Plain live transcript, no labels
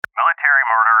Military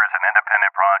Murder is an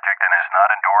independent project and is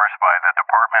not endorsed by the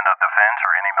Department of Defense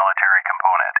or any military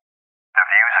component. The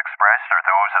views expressed are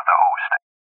those of the host.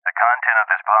 The content of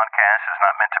this podcast is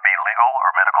not meant to be legal or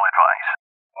medical advice.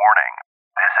 Warning: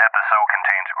 this episode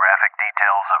contains graphic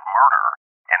details of murder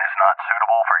and is not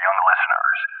suitable for young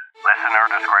listeners. Listener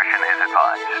discretion is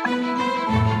advised.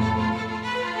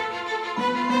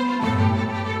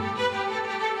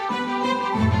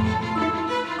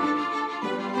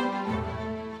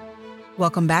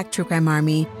 Welcome back, True Crime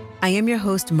Army. I am your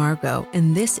host, Margot,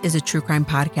 and this is a true crime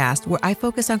podcast where I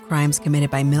focus on crimes committed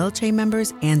by military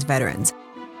members and veterans.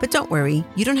 But don't worry,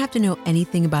 you don't have to know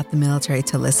anything about the military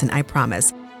to listen, I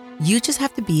promise. You just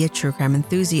have to be a true crime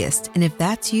enthusiast, and if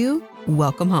that's you,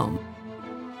 welcome home.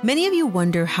 Many of you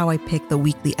wonder how I pick the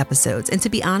weekly episodes, and to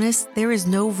be honest, there is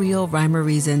no real rhyme or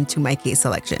reason to my case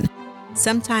selection.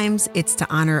 Sometimes it's to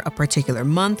honor a particular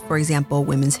month, for example,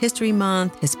 Women's History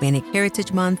Month, Hispanic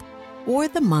Heritage Month, or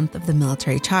the month of the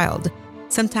military child.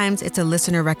 Sometimes it's a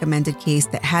listener-recommended case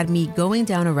that had me going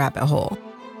down a rabbit hole.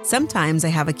 Sometimes I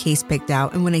have a case picked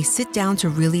out, and when I sit down to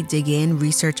really dig in,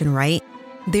 research, and write,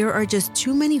 there are just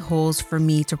too many holes for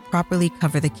me to properly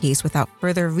cover the case without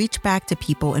further reach back to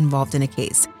people involved in a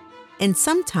case. And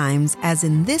sometimes, as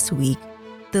in this week,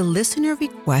 the listener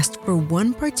requests for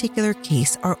one particular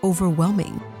case are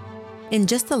overwhelming. In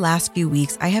just the last few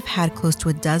weeks, I have had close to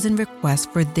a dozen requests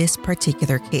for this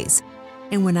particular case.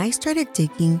 And when I started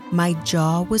digging, my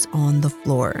jaw was on the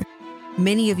floor.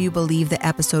 Many of you believe that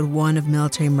episode 1 of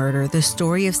Military Murder, the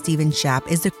story of Stephen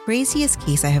Schapp, is the craziest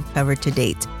case I have covered to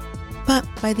date. But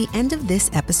by the end of this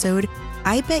episode,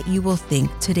 I bet you will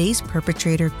think today's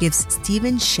perpetrator gives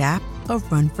Stephen Schapp a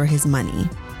run for his money.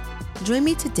 Join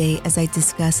me today as I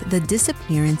discuss the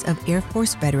disappearance of Air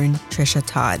Force veteran Tricia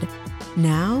Todd.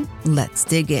 Now, let's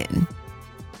dig in.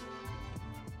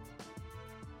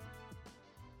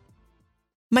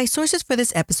 My sources for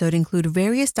this episode include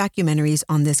various documentaries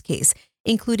on this case,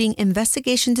 including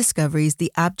Investigation Discovery's The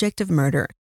Object of Murder,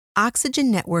 Oxygen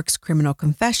Network's Criminal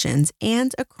Confessions,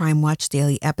 and a Crime Watch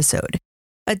Daily episode.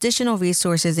 Additional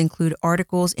resources include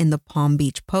articles in the Palm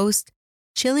Beach Post,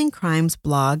 Chilling Crimes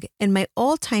blog, and my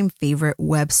all-time favorite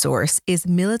web source is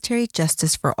Military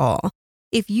Justice for All.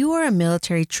 If you are a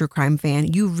military true crime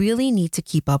fan, you really need to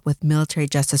keep up with Military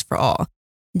Justice for All.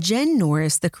 Jen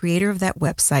Norris, the creator of that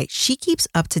website, she keeps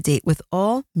up to date with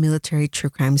all military true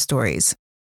crime stories.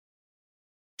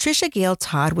 Tricia Gale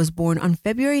Todd was born on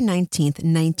February 19th,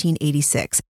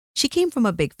 1986. She came from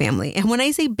a big family, and when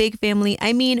I say big family,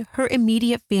 I mean her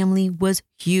immediate family was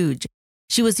huge.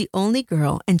 She was the only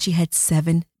girl, and she had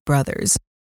 7 brothers.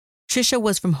 Tricia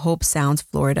was from Hobe Sound,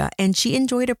 Florida, and she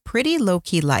enjoyed a pretty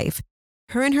low-key life.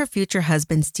 Her and her future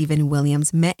husband, Stephen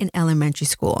Williams, met in elementary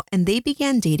school, and they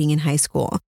began dating in high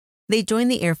school. They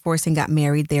joined the Air Force and got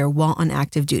married there while on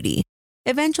active duty.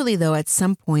 Eventually, though, at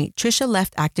some point, Tricia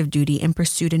left active duty and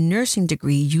pursued a nursing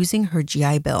degree using her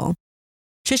GI Bill.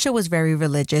 Tricia was very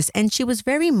religious, and she was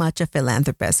very much a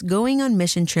philanthropist, going on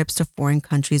mission trips to foreign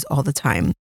countries all the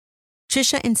time.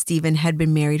 Tricia and Stephen had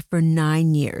been married for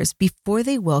 9 years before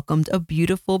they welcomed a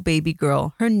beautiful baby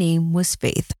girl. Her name was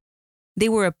Faith. They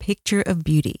were a picture of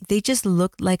beauty. They just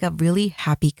looked like a really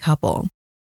happy couple.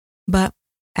 But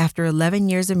after 11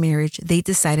 years of marriage, they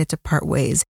decided to part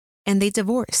ways, and they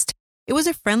divorced. It was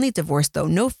a friendly divorce, though.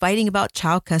 No fighting about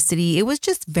child custody. It was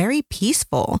just very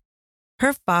peaceful.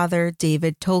 Her father,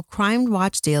 David, told Crime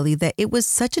Watch Daily that it was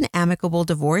such an amicable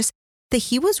divorce that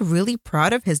he was really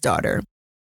proud of his daughter.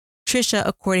 Tricia,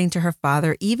 according to her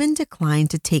father, even declined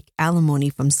to take alimony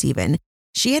from Stephen.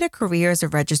 She had a career as a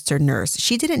registered nurse.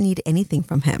 She didn't need anything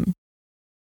from him.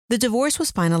 The divorce was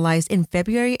finalized in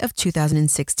February of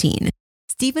 2016.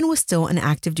 Stephen was still an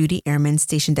active duty airman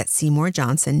stationed at Seymour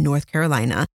Johnson, North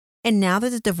Carolina, and now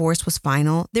that the divorce was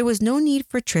final, there was no need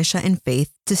for Tricia and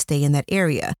Faith to stay in that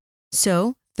area.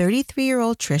 So,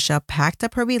 33-year-old Tricia packed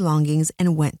up her belongings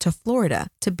and went to Florida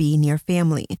to be near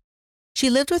family. She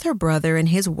lived with her brother and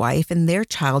his wife and their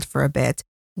child for a bit,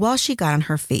 while she got on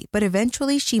her feet, but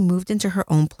eventually she moved into her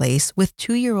own place with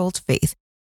 2-year-old Faith,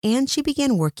 and she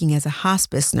began working as a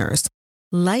hospice nurse.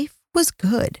 Life was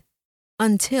good.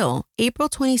 Until April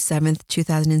 27,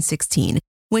 2016,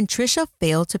 when Tricia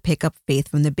failed to pick up Faith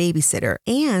from the babysitter,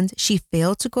 and she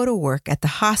failed to go to work at the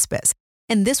hospice.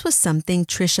 And this was something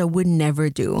Tricia would never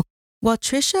do. While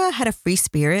Tricia had a free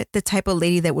spirit, the type of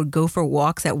lady that would go for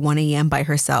walks at 1 a.m. by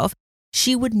herself,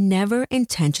 she would never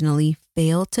intentionally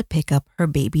fail to pick up her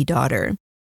baby daughter.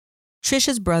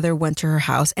 Tricia's brother went to her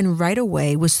house and right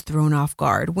away was thrown off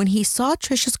guard when he saw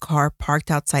Tricia's car parked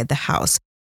outside the house,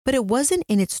 but it wasn't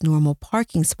in its normal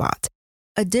parking spot.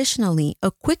 Additionally,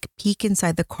 a quick peek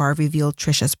inside the car revealed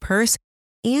Trisha's purse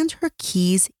and her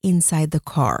keys inside the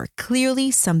car.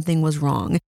 Clearly, something was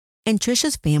wrong, and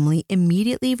Trisha's family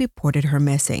immediately reported her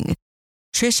missing.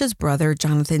 Trisha's brother,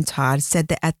 Jonathan Todd, said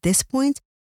that at this point,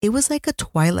 it was like a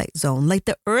twilight zone, like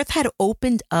the earth had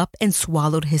opened up and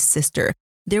swallowed his sister.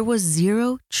 There was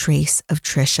zero trace of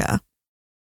Trisha.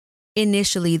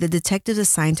 Initially, the detectives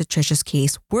assigned to Trisha's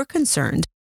case were concerned,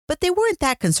 but they weren't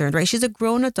that concerned, right? She's a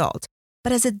grown adult.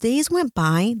 But as the days went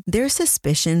by, their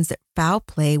suspicions that foul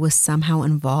play was somehow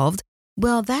involved,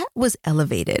 well, that was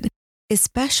elevated,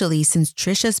 especially since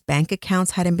Trisha's bank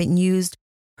accounts hadn't been used,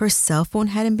 her cell phone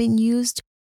hadn't been used,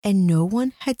 and no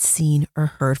one had seen or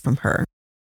heard from her.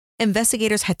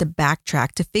 Investigators had to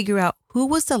backtrack to figure out who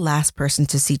was the last person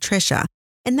to see Trisha,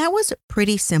 and that was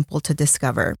pretty simple to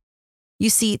discover.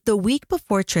 You see, the week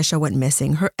before Trisha went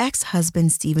missing, her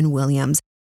ex-husband, Stephen Williams,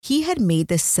 he had made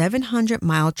the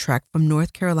 700-mile trek from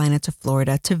North Carolina to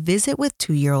Florida to visit with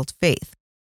 2-year-old Faith.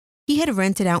 He had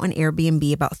rented out an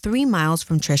Airbnb about 3 miles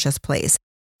from Trisha's place.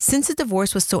 Since the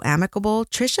divorce was so amicable,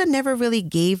 Trisha never really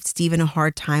gave Stephen a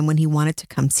hard time when he wanted to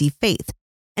come see Faith.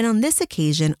 And on this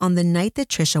occasion, on the night that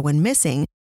Trisha went missing,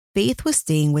 Faith was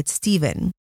staying with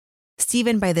Stephen.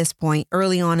 Stephen, by this point,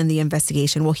 early on in the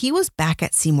investigation, well, he was back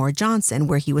at Seymour Johnson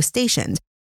where he was stationed.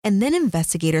 And then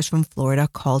investigators from Florida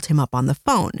called him up on the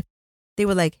phone. They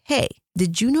were like, hey,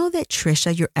 did you know that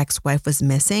Trisha, your ex-wife, was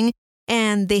missing?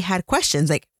 And they had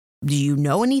questions like, do you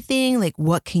know anything? Like,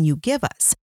 what can you give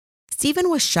us?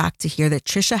 Stephen was shocked to hear that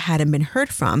Trisha hadn't been heard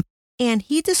from, and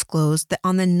he disclosed that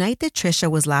on the night that Trisha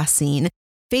was last seen,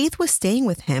 Faith was staying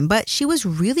with him, but she was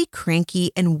really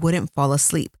cranky and wouldn't fall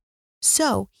asleep.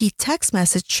 So he text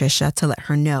messaged Trisha to let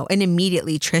her know, and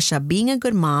immediately Trisha, being a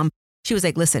good mom, she was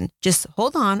like, listen, just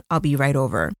hold on, I'll be right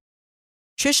over.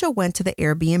 Trisha went to the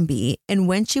Airbnb, and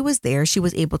when she was there, she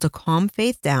was able to calm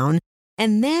Faith down.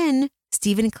 And then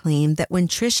Stephen claimed that when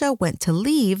Trisha went to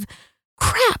leave,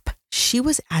 crap, she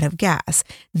was out of gas.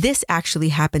 This actually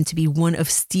happened to be one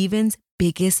of Stephen's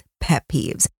biggest pet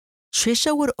peeves.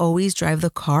 Trisha would always drive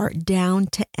the car down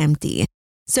to empty.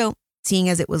 So, seeing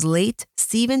as it was late,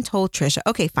 Stephen told Trisha,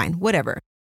 okay, fine, whatever.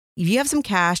 If you have some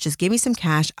cash, just give me some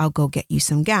cash. I'll go get you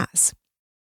some gas.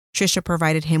 Trisha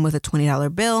provided him with a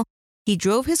 $20 bill. He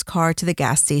drove his car to the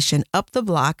gas station up the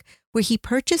block where he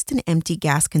purchased an empty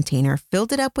gas container,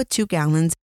 filled it up with 2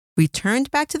 gallons,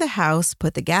 returned back to the house,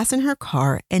 put the gas in her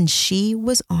car, and she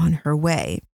was on her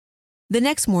way. The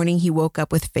next morning, he woke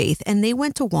up with Faith and they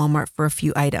went to Walmart for a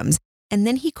few items. And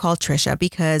then he called Trisha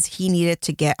because he needed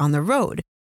to get on the road.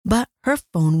 But her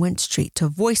phone went straight to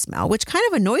voicemail, which kind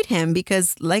of annoyed him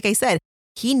because, like I said,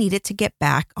 he needed to get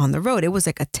back on the road. It was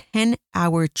like a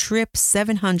 10-hour trip,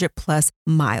 700 plus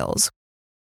miles.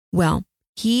 Well,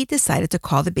 he decided to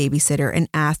call the babysitter and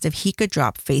asked if he could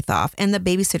drop Faith off, and the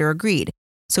babysitter agreed.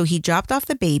 So he dropped off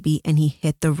the baby and he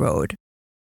hit the road.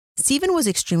 Stephen was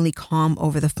extremely calm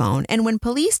over the phone, and when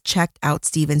police checked out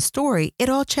Stephen's story, it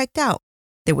all checked out.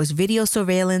 There was video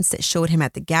surveillance that showed him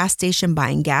at the gas station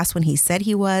buying gas when he said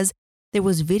he was. There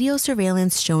was video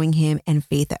surveillance showing him and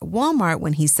Faith at Walmart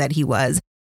when he said he was.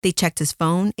 They checked his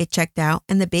phone, it checked out,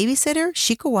 and the babysitter,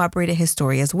 she corroborated his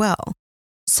story as well.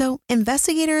 So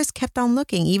investigators kept on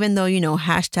looking, even though,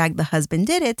 hashtag the husband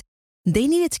did it, they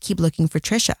needed to keep looking for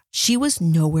Trisha. She was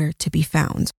nowhere to be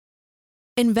found.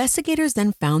 Investigators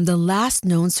then found the last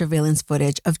known surveillance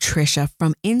footage of Trisha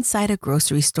from inside a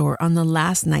grocery store on the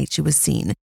last night she was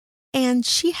seen. And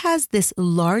she has this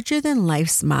larger-than-life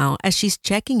smile as she's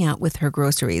checking out with her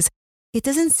groceries. It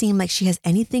doesn't seem like she has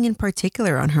anything in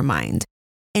particular on her mind.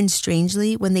 And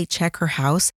strangely, when they check her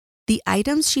house, the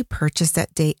items she purchased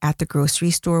that day at the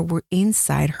grocery store were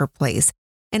inside her place.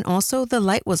 And also the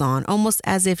light was on, almost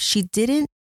as if she didn't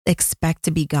expect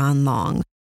to be gone long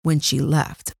when she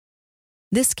left.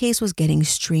 This case was getting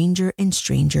stranger and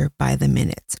stranger by the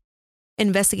minute.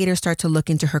 Investigators start to look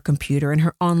into her computer and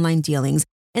her online dealings,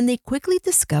 and they quickly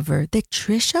discover that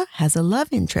Trisha has a love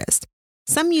interest,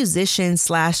 some musician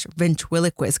 /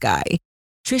 ventriloquist guy.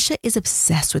 Trisha is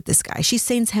obsessed with this guy. She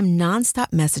sends him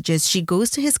nonstop messages. She goes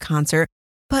to his concert,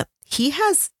 but he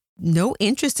has no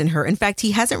interest in her. In fact,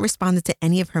 he hasn't responded to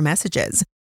any of her messages.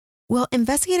 Well,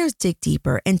 investigators dig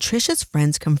deeper, and Trisha's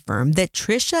friends confirm that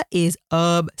Trisha is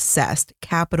obsessed,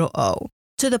 capital O,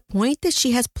 to the point that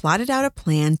she has plotted out a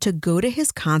plan to go to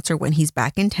his concert when he's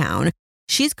back in town.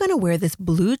 She's going to wear this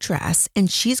blue dress, and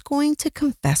she's going to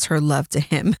confess her love to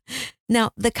him.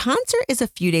 Now, the concert is a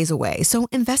few days away, so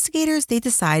investigators, they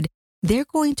decide they're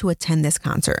going to attend this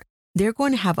concert. They're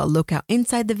going to have a lookout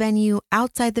inside the venue,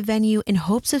 outside the venue, in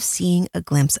hopes of seeing a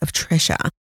glimpse of Trisha.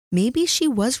 Maybe she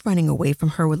was running away from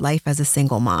her life as a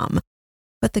single mom.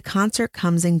 But the concert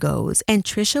comes and goes, and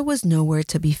Trisha was nowhere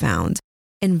to be found.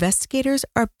 Investigators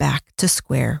are back to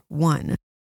square one.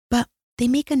 But they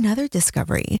make another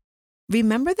discovery.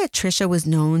 Remember that Trisha was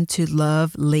known to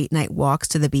love late-night walks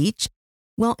to the beach?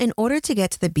 Well, in order to get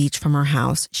to the beach from her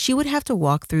house, she would have to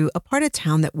walk through a part of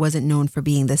town that wasn't known for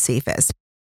being the safest.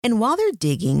 And while they're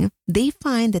digging, they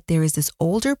find that there is this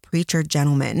older preacher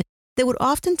gentleman that would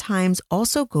oftentimes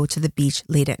also go to the beach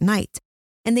late at night.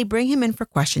 And they bring him in for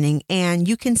questioning, and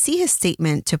you can see his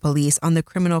statement to police on the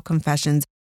Criminal Confessions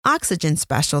Oxygen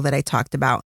special that I talked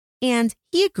about. And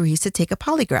he agrees to take a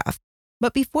polygraph.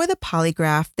 But before the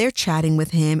polygraph, they're chatting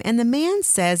with him, and the man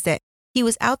says that he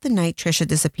was out the night Trisha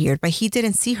disappeared, but he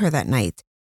didn't see her that night.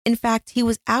 In fact, he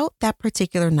was out that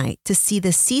particular night to see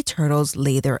the sea turtles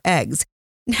lay their eggs.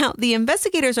 Now, the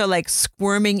investigators are like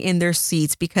squirming in their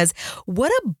seats because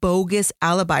what a bogus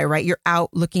alibi, right? You're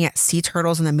out looking at sea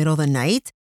turtles in the middle of the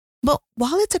night. But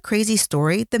while it's a crazy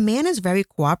story, the man is very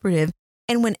cooperative.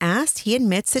 And when asked, he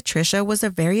admits that Trisha was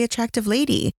a very attractive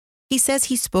lady. He says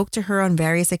he spoke to her on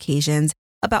various occasions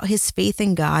about his faith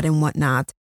in God and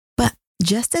whatnot. But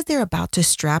just as they're about to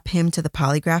strap him to the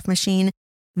polygraph machine,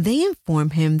 they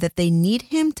inform him that they need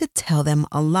him to tell them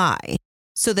a lie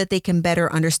so that they can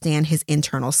better understand his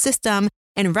internal system.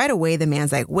 And right away, the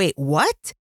man's like, wait,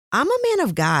 what? I'm a man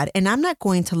of God and I'm not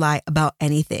going to lie about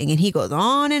anything. And he goes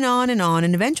on and on and on.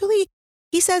 And eventually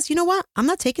he says, you know what? I'm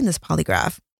not taking this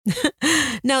polygraph.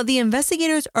 Now, the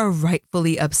investigators are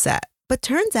rightfully upset, but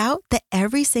turns out that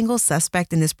every single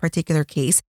suspect in this particular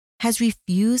case has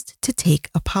refused to take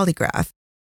a polygraph.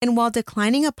 And while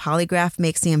declining a polygraph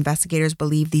makes the investigators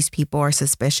believe these people are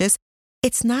suspicious,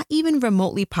 it's not even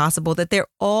remotely possible that they're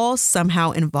all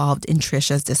somehow involved in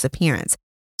Trisha's disappearance.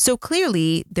 So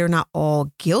clearly, they're not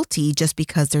all guilty just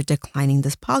because they're declining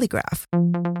this polygraph.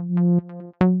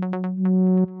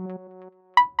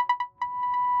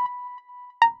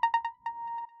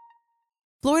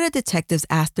 Florida detectives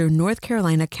asked their North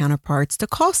Carolina counterparts to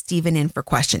call Stephen in for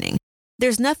questioning.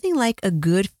 There's nothing like a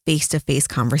good face-to-face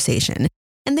conversation.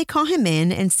 And they call him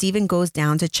in, and Stephen goes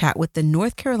down to chat with the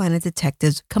North Carolina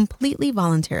detectives completely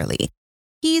voluntarily.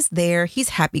 He's there, he's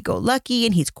happy-go-lucky,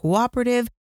 and he's cooperative,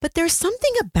 but there's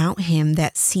something about him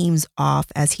that seems off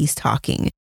as he's talking.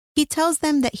 He tells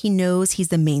them that he knows he's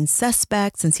the main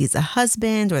suspect since he's a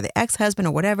husband or the ex-husband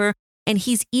or whatever, and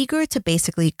he's eager to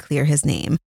basically clear his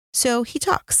name. So he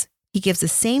talks. He gives the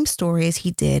same story as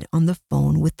he did on the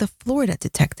phone with the Florida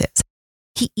detectives.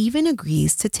 He even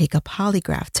agrees to take a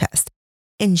polygraph test.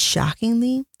 And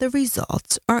shockingly, the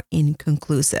results are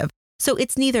inconclusive. So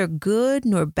it's neither good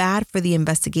nor bad for the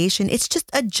investigation. It's just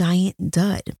a giant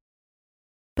dud.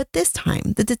 But this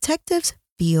time, the detectives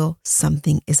feel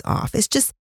something is off. It's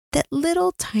just that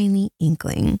little tiny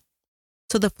inkling.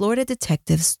 So the Florida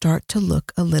detectives start to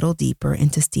look a little deeper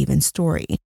into Stephen's story.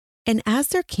 And as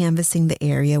they're canvassing the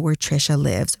area where Trisha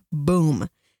lives, boom,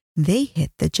 they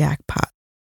hit the jackpot.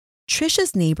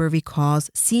 Trisha's neighbor recalls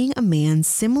seeing a man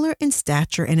similar in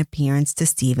stature and appearance to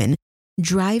Stephen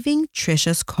driving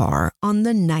Trisha's car on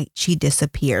the night she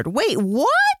disappeared. Wait, what?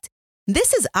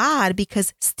 This is odd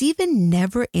because Stephen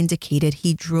never indicated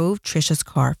he drove Trisha's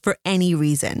car for any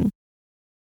reason.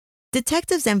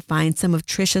 Detectives then find some of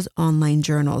Trisha's online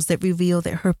journals that reveal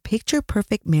that her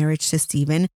picture-perfect marriage to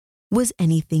Stephen was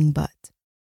anything but.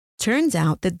 Turns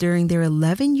out that during their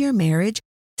 11-year marriage,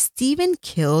 Stephen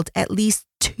killed at least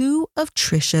 2 of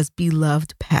Trisha's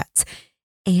beloved pets.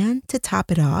 And to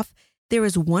top it off, there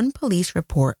is one police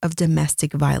report of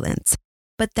domestic violence.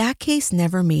 But that case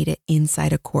never made it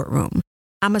inside a courtroom.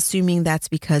 I'm assuming that's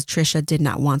because Trisha did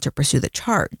not want to pursue the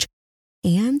charge.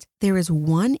 And there is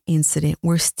one incident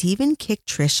where Stephen kicked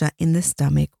Trisha in the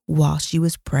stomach while she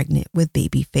was pregnant with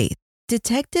baby Faith.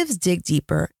 Detectives dig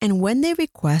deeper, and when they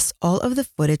request all of the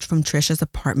footage from Trisha's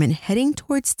apartment heading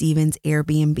towards Stephen's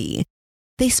Airbnb,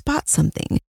 they spot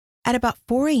something. At about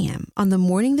 4 a.m. on the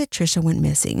morning that Trisha went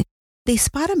missing, they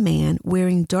spot a man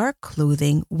wearing dark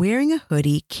clothing, wearing a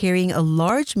hoodie, carrying a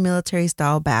large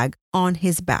military-style bag on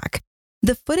his back.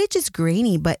 The footage is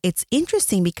grainy, but it's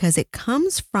interesting because it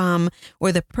comes from,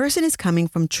 or the person is coming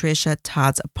from Trisha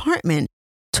Todd's apartment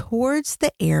towards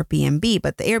the Airbnb,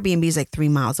 but the Airbnb is like 3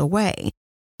 miles away.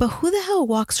 But who the hell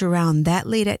walks around that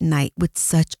late at night with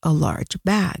such a large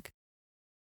bag?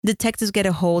 Detectives get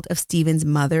a hold of Stephen's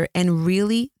mother, and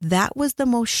really, that was the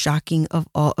most shocking of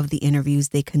all of the interviews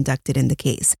they conducted in the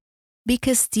case.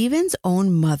 Because Stephen's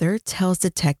own mother tells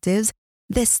detectives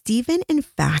that Stephen, in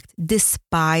fact,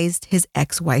 despised his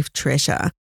ex-wife,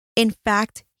 Trisha. In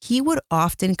fact, he would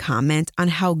often comment on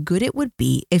how good it would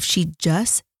be if she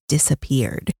just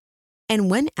disappeared. And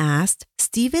when asked,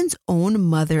 Stephen's own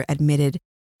mother admitted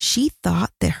she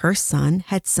thought that her son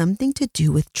had something to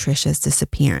do with Trisha's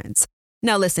disappearance.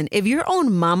 Now listen, if your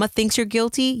own mama thinks you're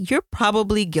guilty, you're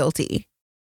probably guilty.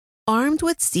 Armed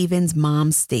with Steven's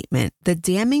mom's statement, the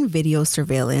damning video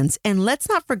surveillance, and let's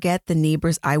not forget the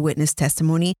neighbor's eyewitness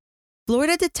testimony,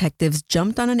 Florida detectives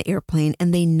jumped on an airplane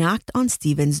and they knocked on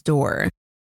Steven's door.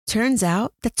 Turns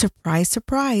out that, surprise,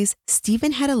 surprise,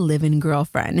 Steven had a live-in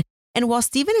girlfriend. And while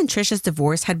Steven and Trisha's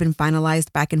divorce had been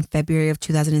finalized back in February of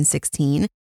 2016,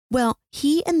 well,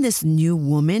 he and this new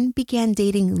woman began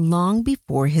dating long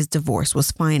before his divorce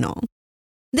was final.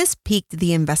 This piqued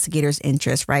the investigators'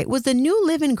 interest, right? Was the new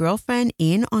live-in girlfriend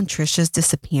in on Trisha's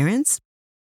disappearance?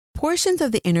 Portions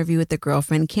of the interview with the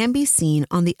girlfriend can be seen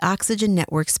on the Oxygen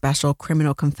Network special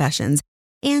Criminal Confessions,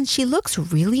 and she looks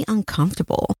really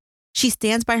uncomfortable. She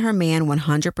stands by her man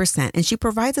 100%, and she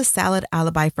provides a solid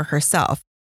alibi for herself.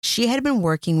 She had been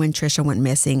working when Trisha went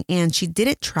missing, and she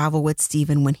didn't travel with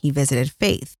Steven when he visited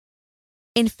Faith.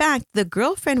 In fact, the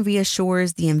girlfriend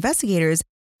reassures the investigators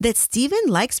that Steven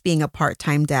likes being a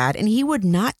part-time dad, and he would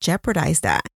not jeopardize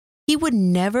that. He would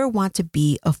never want to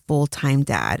be a full-time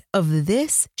dad. Of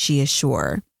this, she is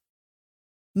sure.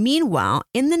 Meanwhile,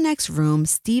 in the next room,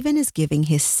 Steven is giving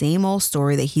his same old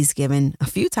story that he's given a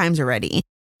few times already.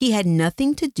 He had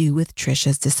nothing to do with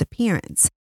Trisha's disappearance.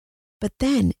 But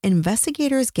then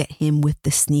investigators get him with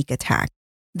the sneak attack.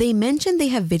 They mention they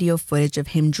have video footage of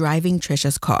him driving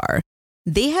Trisha's car.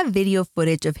 They have video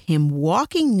footage of him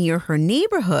walking near her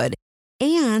neighborhood,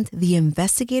 and the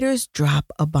investigators drop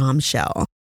a bombshell.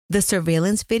 The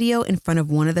surveillance video in front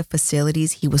of one of the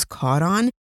facilities he was caught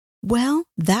on, well,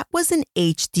 that was an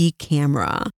HD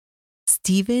camera.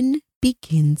 Steven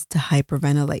begins to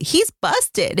hyperventilate. He's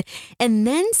busted. And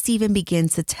then Steven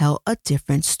begins to tell a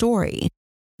different story.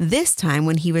 This time,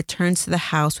 when he returns to the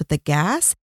house with the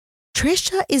gas,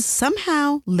 Trisha is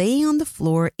somehow laying on the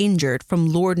floor injured from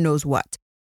Lord knows what.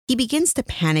 He begins to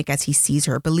panic as he sees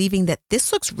her, believing that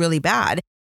this looks really bad.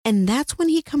 And that's when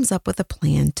he comes up with a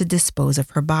plan to dispose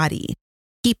of her body.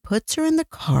 He puts her in the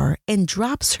car and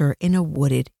drops her in a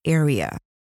wooded area.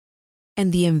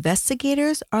 And the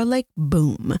investigators are like,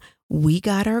 boom, we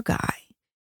got our guy.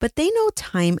 But they know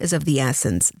time is of the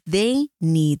essence. They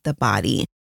need the body.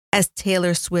 As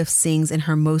Taylor Swift sings in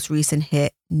her most recent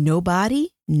hit, "No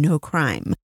body, no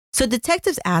crime." So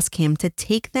detectives ask him to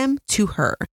take them to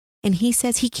her. And he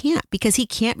says he can't because he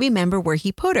can't remember where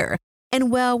he put her.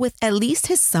 And well, with at least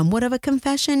his somewhat of a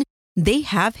confession, they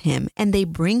have him and they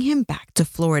bring him back to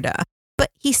Florida.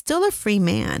 But he's still a free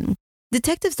man.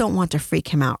 Detectives don't want to freak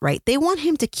him out, right? They want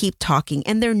him to keep talking,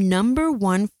 and their number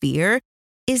one fear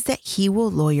is that he will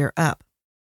lawyer up.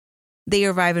 They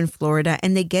arrive in Florida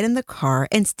and they get in the car,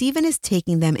 and Steven is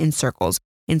taking them in circles,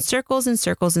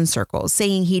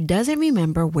 saying he doesn't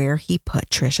remember where he put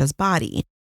Trisha's body.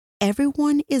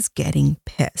 Everyone is getting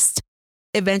pissed.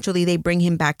 Eventually, they bring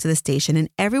him back to the station, and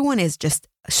everyone is just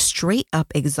straight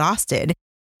up exhausted.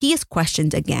 He is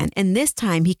questioned again, and this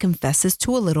time he confesses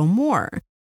to a little more.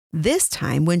 This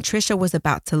time, when Trisha was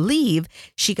about to leave,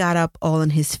 she got up all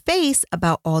in his face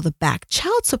about all the back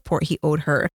child support he owed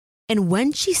her. And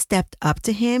when she stepped up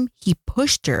to him, he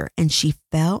pushed her and she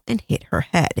fell and hit her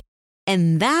head.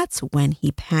 And that's when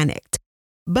he panicked.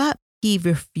 But he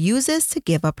refuses to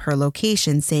give up her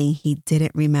location, saying he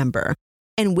didn't remember.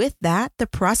 And with that, the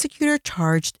prosecutor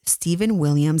charged Steven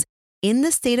Williams in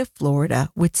the state of Florida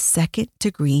with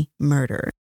second-degree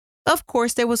murder. Of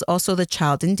course, there was also the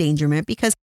child endangerment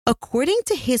because, according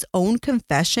to his own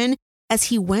confession, as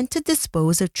he went to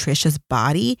dispose of Trisha's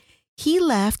body, he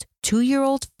left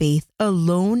 2-year-old Faith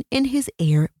alone in his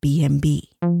Airbnb.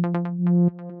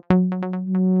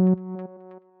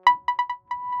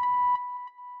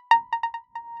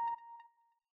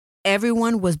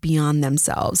 Everyone was beyond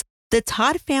themselves. The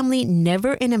Todd family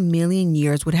never in a million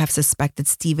years would have suspected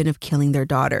Steven of killing their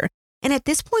daughter. And at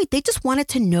this point, they just wanted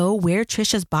to know where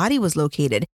Trisha's body was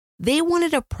located. They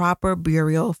wanted a proper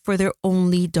burial for their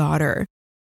only daughter.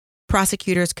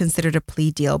 Prosecutors considered a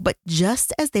plea deal, but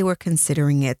just as they were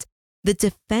considering it, the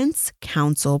defense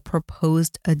counsel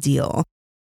proposed a deal.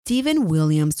 Steven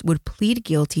Williams would plead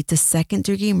guilty to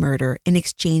second-degree murder in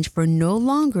exchange for no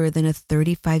longer than a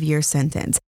 35-year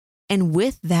sentence. And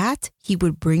with that, he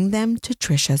would bring them to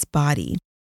Trisha's body.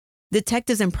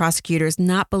 Detectives and prosecutors,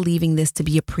 not believing this to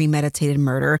be a premeditated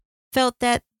murder, felt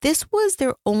that this was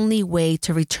their only way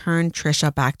to return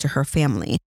Trisha back to her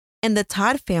family. And the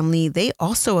Todd family, they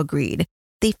also agreed.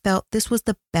 They felt this was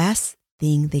the best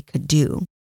thing they could do.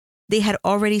 They had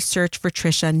already searched for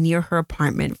Trisha near her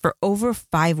apartment for over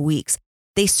 5 weeks,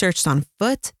 They searched on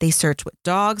foot, they searched with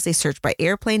dogs, they searched by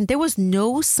airplane. There was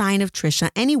no sign of Trisha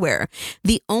anywhere.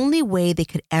 The only way they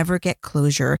could ever get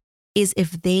closure is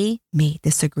if they made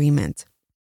this agreement.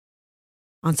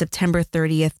 On September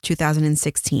 30th,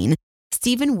 2016,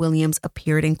 Steven Williams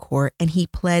appeared in court and he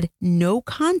pled no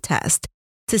contest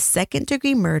to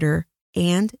second-degree murder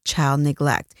and child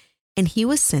neglect, and he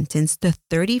was sentenced to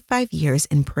 35 years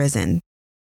in prison.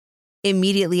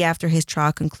 Immediately after his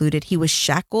trial concluded, he was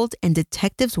shackled and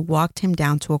detectives walked him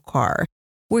down to a car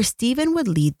where Steven would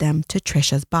lead them to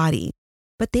Trisha's body,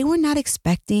 but they were not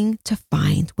expecting to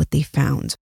find what they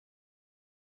found.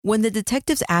 When the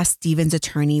detectives asked Steven's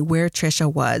attorney where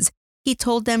Trisha was, he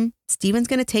told them, Steven's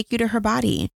going to take you to her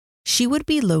body. She would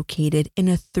be located in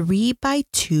a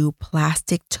 3x2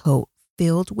 plastic tote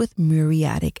filled with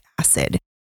muriatic acid.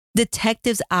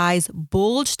 Detectives' eyes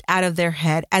bulged out of their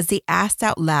head as they asked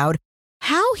out loud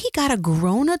how he got a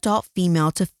grown adult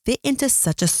female to fit into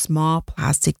such a small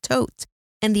plastic tote.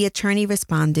 And the attorney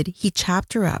responded, he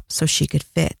chopped her up so she could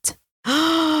fit.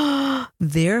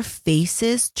 Their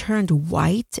faces turned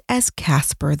white as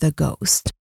Casper the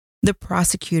Ghost. The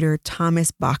prosecutor,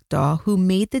 Thomas Bachdahl, who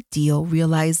made the deal,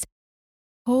 realized,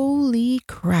 holy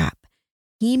crap,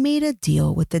 he made a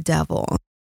deal with the devil.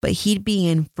 But he'd be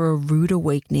in for a rude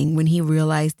awakening when he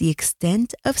realized the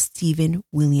extent of Steven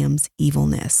Williams'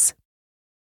 evilness.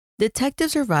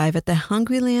 Detectives arrive at the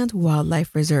Hungryland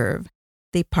Wildlife Reserve.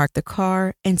 They park the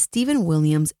car, and Steven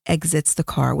Williams exits the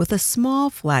car with a small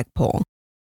flagpole.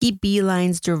 He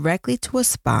beelines directly to a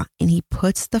spot and he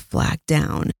puts the flag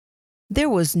down. There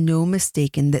was no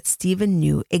mistaking that Steven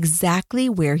knew exactly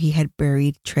where he had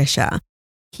buried Trisha.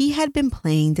 He had been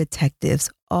playing detectives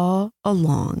all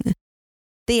along.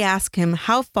 They ask him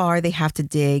how far they have to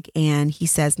dig, and he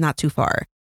says not too far.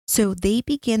 So they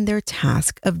begin their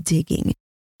task of digging,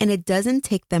 and it doesn't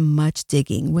take them much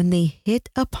digging when they hit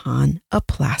upon a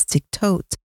plastic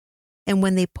tote. And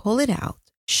when they pull it out,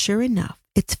 sure enough,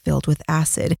 it's filled with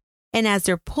acid. And as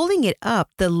they're pulling it up,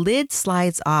 the lid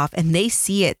slides off and they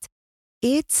see it.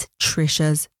 It's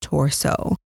Trisha's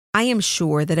torso. I am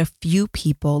sure that a few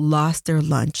people lost their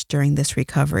lunch during this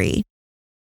recovery.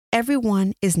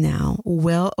 Everyone is now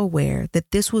well aware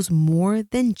that this was more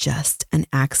than just an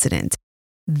accident.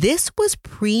 This was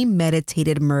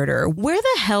premeditated murder. Where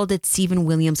the hell did Steven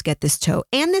Williams get this tote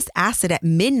and this acid at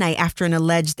midnight after an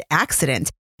alleged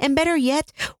accident? And better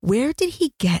yet, where did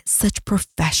he get such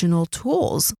professional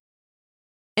tools?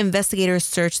 Investigators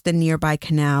searched the nearby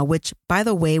canal, which, by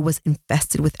the way, was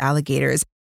infested with alligators,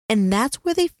 and that's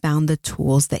where they found the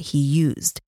tools that he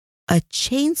used: a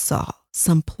chainsaw,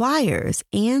 some pliers,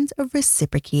 and a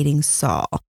reciprocating saw.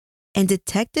 And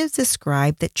detectives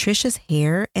described that Trisha's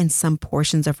hair and some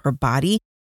portions of her body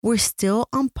were still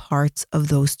on parts of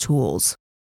those tools.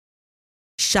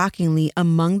 Shockingly,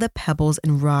 among the pebbles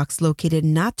and rocks located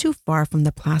not too far from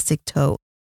the plastic tote,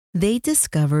 they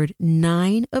discovered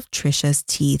 9 of Trisha's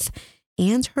teeth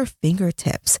and her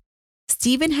fingertips.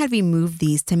 Steven had removed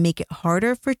these to make it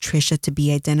harder for Trisha to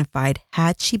be identified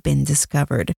had she been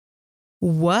discovered.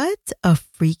 What a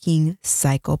freaking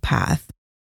psychopath.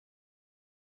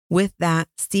 With that,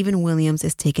 Steven Williams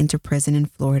is taken to prison in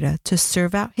Florida to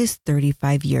serve out his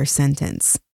 35-year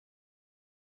sentence.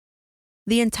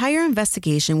 The entire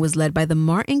investigation was led by the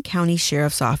Martin County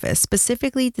Sheriff's Office,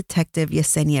 specifically Detective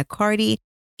Yesenia Cardi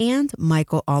and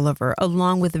Michael Oliver,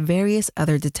 along with various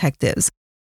other detectives.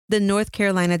 The North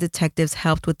Carolina detectives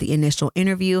helped with the initial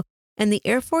interview, and the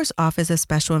Air Force Office of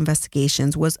Special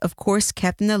Investigations was, of course,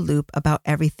 kept in the loop about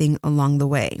everything along the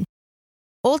way.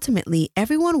 Ultimately,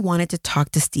 everyone wanted to talk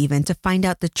to Steven to find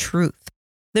out the truth.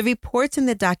 The reports in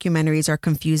the documentaries are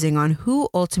confusing on who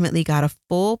ultimately got a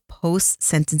full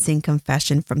post-sentencing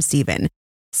confession from Steven.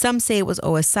 Some say it was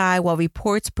OSI, while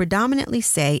reports predominantly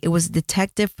say it was a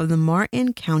detective from the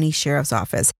Martin County Sheriff's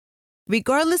Office.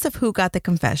 Regardless of who got the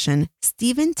confession,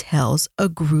 Steven tells a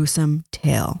gruesome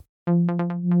tale.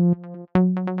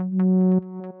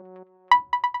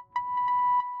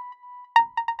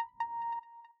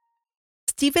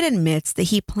 Steven admits that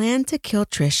he planned to kill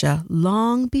Trisha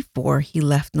long before he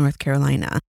left North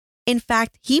Carolina. In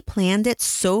fact, he planned it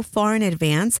so far in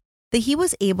advance that he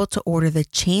was able to order the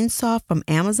chainsaw from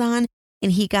Amazon,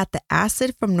 and he got the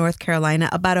acid from North Carolina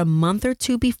about a month or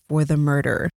two before the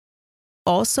murder.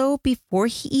 Also, before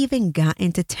he even got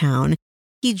into town,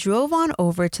 he drove on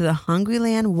over to the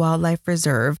Hungryland Wildlife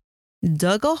Reserve,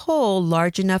 dug a hole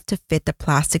large enough to fit the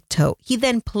plastic tote. He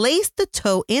then placed the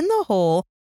tote in the hole,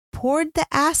 poured the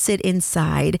acid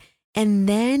inside, and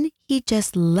then he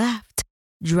just left,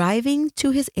 driving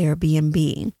to his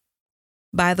Airbnb.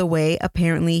 By the way,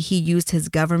 apparently he used his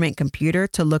government computer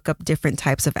to look up different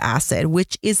types of acid,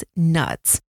 which is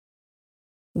nuts.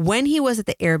 When he was at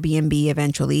the Airbnb,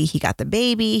 eventually he got the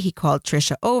baby, he called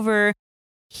Trisha over.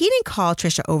 He didn't call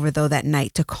Trisha over, though, that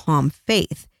night to calm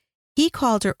Faith. He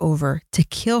called her over to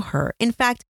kill her. In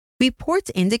fact,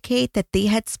 reports indicate that they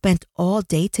had spent all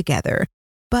day together.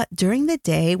 But during the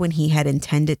day when he had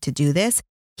intended to do this,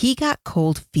 he got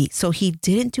cold feet, so he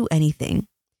didn't do anything.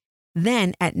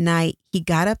 Then at night, he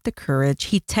got up the courage.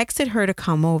 He texted her to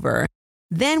come over.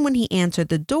 Then when he answered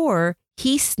the door,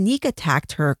 he sneak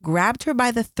attacked her, grabbed her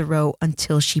by the throat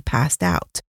until she passed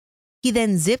out. He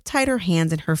then zip-tied her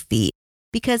hands and her feet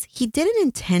because he didn't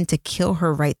intend to kill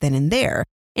her right then and there.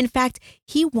 In fact,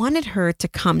 he wanted her to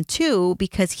come too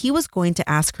because he was going to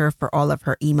ask her for all of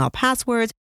her email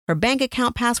passwords, her bank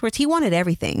account passwords. He wanted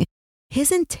everything.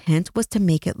 His intent was to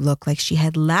make it look like she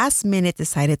had last minute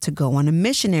decided to go on a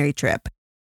missionary trip.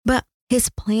 But his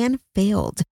plan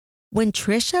failed. When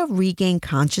Trisha regained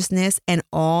consciousness and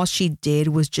all she did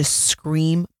was just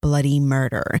scream bloody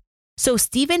murder. So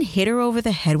Stephen hit her over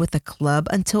the head with a club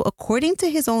until, according to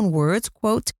his own words,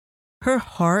 quote, her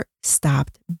heart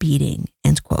stopped beating,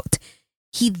 end quote.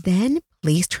 He then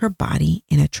placed her body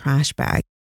in a trash bag.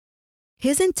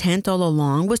 His intent all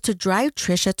along was to drive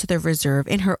Trisha to the reserve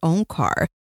in her own car,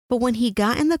 but when he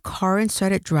got in the car and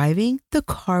started driving, the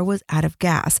car was out of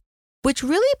gas, which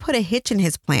really put a hitch in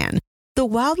his plan. The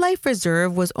wildlife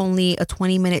reserve was only a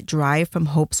 20-minute drive from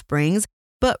Hope Springs,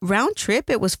 but round trip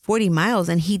it was 40 miles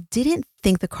and he didn't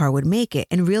think the car would make it.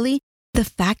 And really, the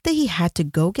fact that he had to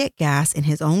go get gas in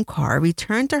his own car,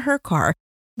 return to her car,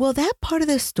 well, that part of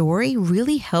the story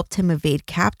really helped him evade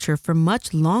capture for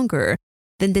much longer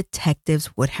than detectives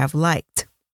would have liked.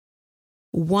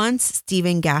 Once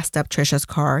Stephen gassed up Trisha's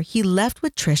car, he left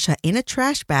with Trisha in a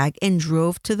trash bag and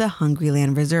drove to the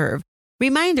Hungryland Reserve.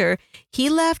 Reminder, he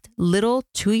left little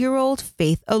 2-year-old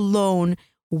Faith alone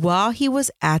while he was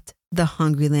at the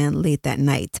Hungryland late that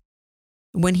night.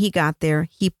 When he got there,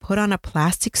 he put on a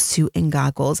plastic suit and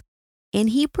goggles, and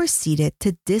he proceeded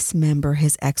to dismember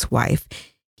his ex-wife.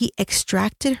 He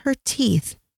extracted her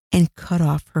teeth and cut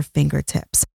off her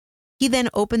fingertips. He then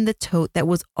opened the tote that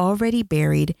was already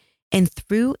buried and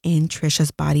threw in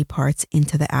Trisha's body parts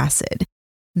into the acid.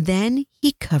 Then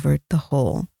he covered the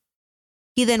hole.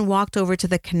 He then walked over to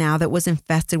the canal that was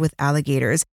infested with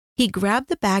alligators. He grabbed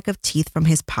the bag of teeth from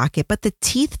his pocket, but the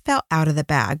teeth fell out of the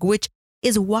bag, which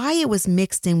is why it was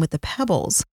mixed in with the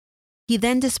pebbles. He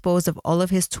then disposed of all of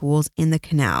his tools in the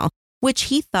canal, which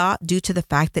he thought, due to the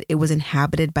fact that it was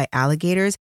inhabited by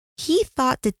alligators, he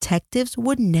thought detectives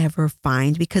would never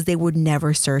find because they would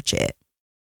never search it.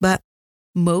 But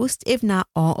most, if not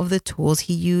all, of the tools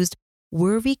he used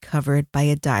were recovered by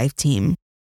a dive team.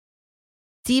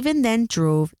 Stephen then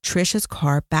drove Trisha's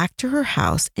car back to her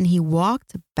house and he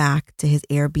walked back to his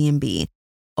Airbnb,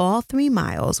 all 3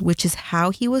 miles, which is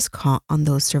how he was caught on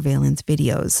those surveillance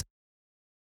videos.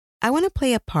 I want to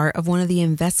play a part of one of the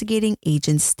investigating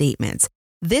agent's statements.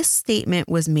 This statement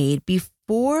was made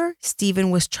before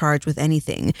Stephen was charged with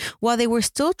anything, while they were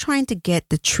still trying to get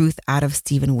the truth out of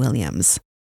Stephen Williams.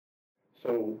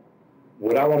 So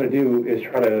what I want to do is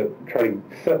try to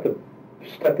set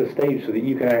the stage so that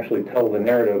you can actually tell the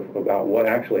narrative about what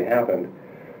actually happened,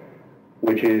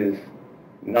 which is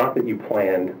not that you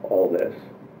planned all this,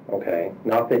 okay?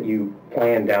 Not that you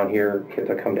planned down here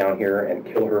to come down here and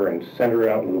kill her and send her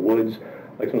out into the woods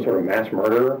like some sort of mass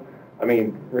murderer. I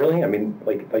mean, really? I mean,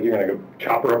 like you're going to go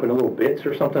chop her up into little bits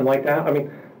or something like that? I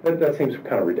mean, that seems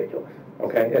kind of ridiculous,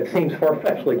 okay? It seems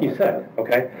far-fetched, like you said,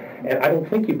 okay? And I don't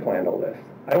think you planned all this.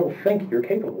 I don't think you're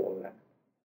capable of that.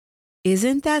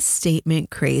 Isn't that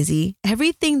statement crazy?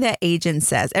 Everything that agent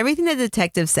says, everything that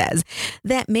detective says,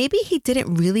 that maybe he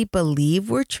didn't really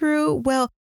believe were true,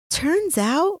 well, turns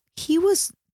out he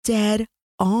was dead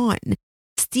on.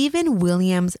 Stephen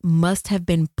Williams must have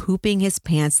been pooping his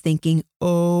pants thinking,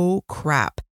 oh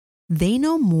crap, they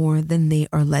know more than they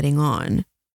are letting on.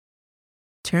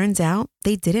 Turns out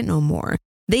they didn't know more.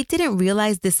 They didn't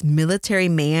realize this military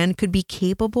man could be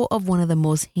capable of one of the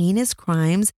most heinous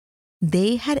crimes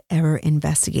they had ever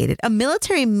investigated. A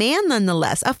military man,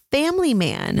 nonetheless, a family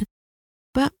man.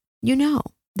 But, you know,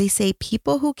 they say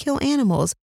people who kill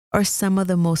animals are some of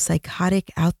the most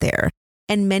psychotic out there.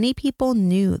 And many people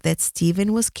knew that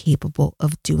Stephen was capable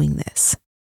of doing this.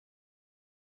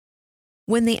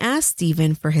 When they asked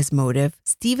Stephen for his motive,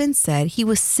 Stephen said he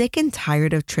was sick and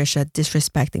tired of Trisha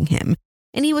disrespecting him.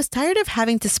 And he was tired of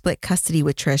having to split custody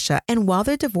with Trisha. And while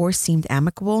their divorce seemed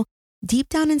amicable, deep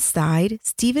down inside,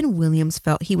 Stephen Williams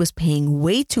felt he was paying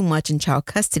way too much in child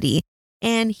custody,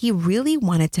 and he really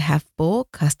wanted to have full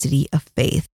custody of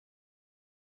Faith.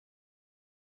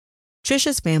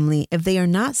 Trisha's family, if they are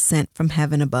not sent from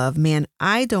heaven above, man,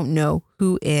 I don't know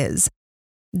who is.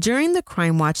 During the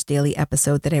Crime Watch Daily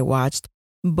episode that I watched,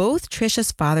 both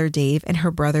Trisha's father, Dave, and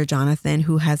her brother, Jonathan,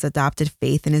 who has adopted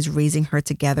Faith and is raising her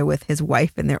together with his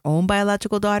wife and their own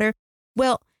biological daughter,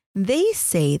 well, they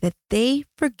say that they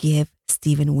forgive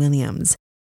Stephen Williams.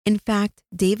 In fact,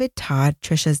 David Todd,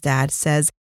 Trisha's dad, says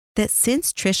that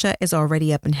since Trisha is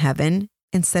already up in heaven,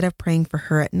 instead of praying for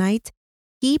her at night,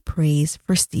 he prays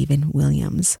for Stephen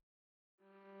Williams.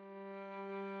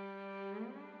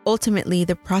 Ultimately,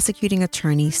 the prosecuting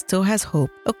attorney still has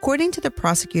hope. According to the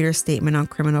prosecutor's statement on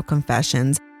criminal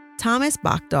confessions, Thomas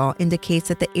Bachdahl indicates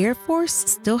that the Air Force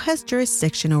still has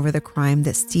jurisdiction over the crime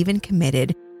that Stephen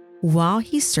committed while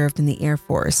he served in the Air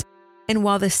Force. And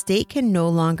while the state can no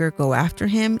longer go after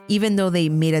him, even though they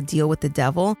made a deal with the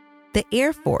devil, the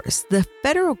Air Force, the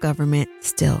federal government,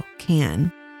 still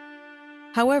can.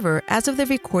 However, as of the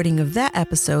recording of that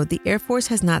episode, the Air Force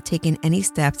has not taken any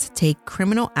steps to take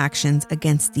criminal actions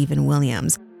against Stephen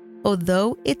Williams,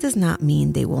 although it does not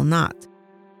mean they will not.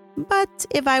 But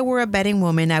if I were a betting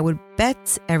woman, I would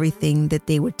bet everything that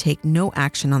they would take no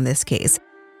action on this case.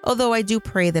 Although I do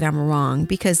pray that I'm wrong,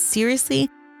 because seriously,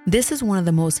 this is one of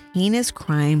the most heinous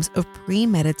crimes of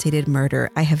premeditated murder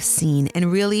I have seen,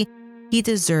 and really, he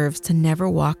deserves to never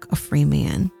walk a free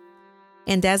man.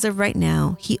 And as of right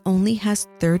now, he only has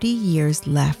 30 years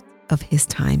left of his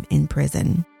time in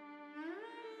prison.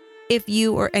 If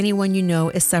you or anyone you know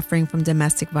is suffering from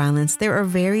domestic violence, there are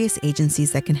various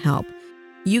agencies that can help.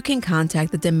 You can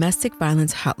contact the Domestic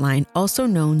Violence Hotline, also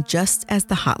known just as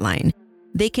the Hotline.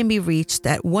 They can be reached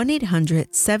at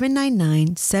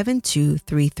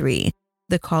 1-800-799-7233.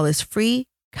 The call is free,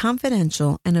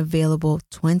 confidential, and available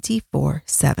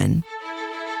 24/7.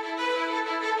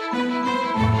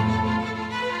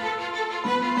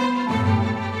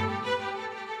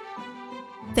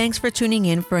 Thanks for tuning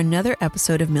in for another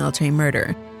episode of Military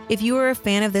Murder. If you are a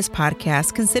fan of this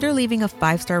podcast, consider leaving a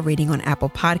 5-star rating on Apple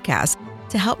Podcasts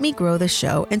to help me grow the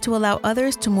show and to allow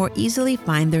others to more easily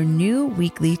find their new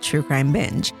weekly true crime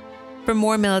binge. For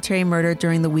more Military Murder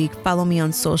during the week, follow me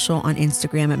on social on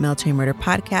Instagram at Military Murder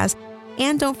Podcast.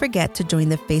 And don't forget to join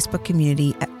the Facebook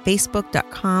community at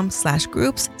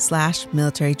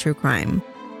facebook.com/groups/military true crime.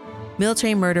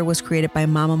 Military Murder was created by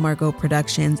Mama Margot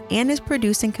Productions and is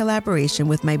produced in collaboration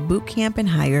with my Boot Camp and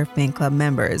Hire fan club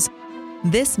members.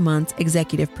 This month's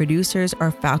executive producers are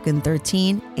Falcon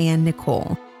 13 and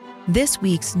Nicole. This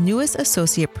week's newest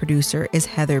associate producer is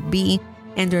Heather B,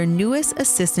 and our newest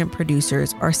assistant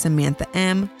producers are Samantha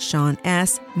M, Sean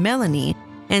S, Melanie,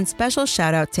 and special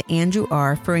shout out to Andrew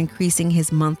R for increasing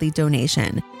his monthly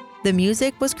donation. The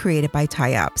music was created by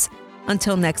Ty-Ops.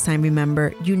 Until next time,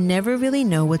 remember, you never really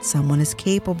know what someone is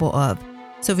capable of,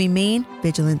 so remain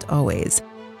vigilant always.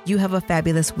 You have a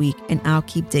fabulous week, and I'll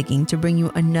keep digging to bring you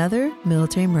another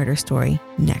military murder story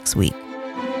next week.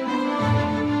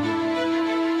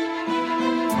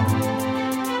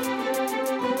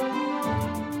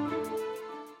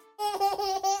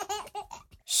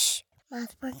 Shh,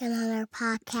 Mom's working on our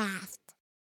podcast.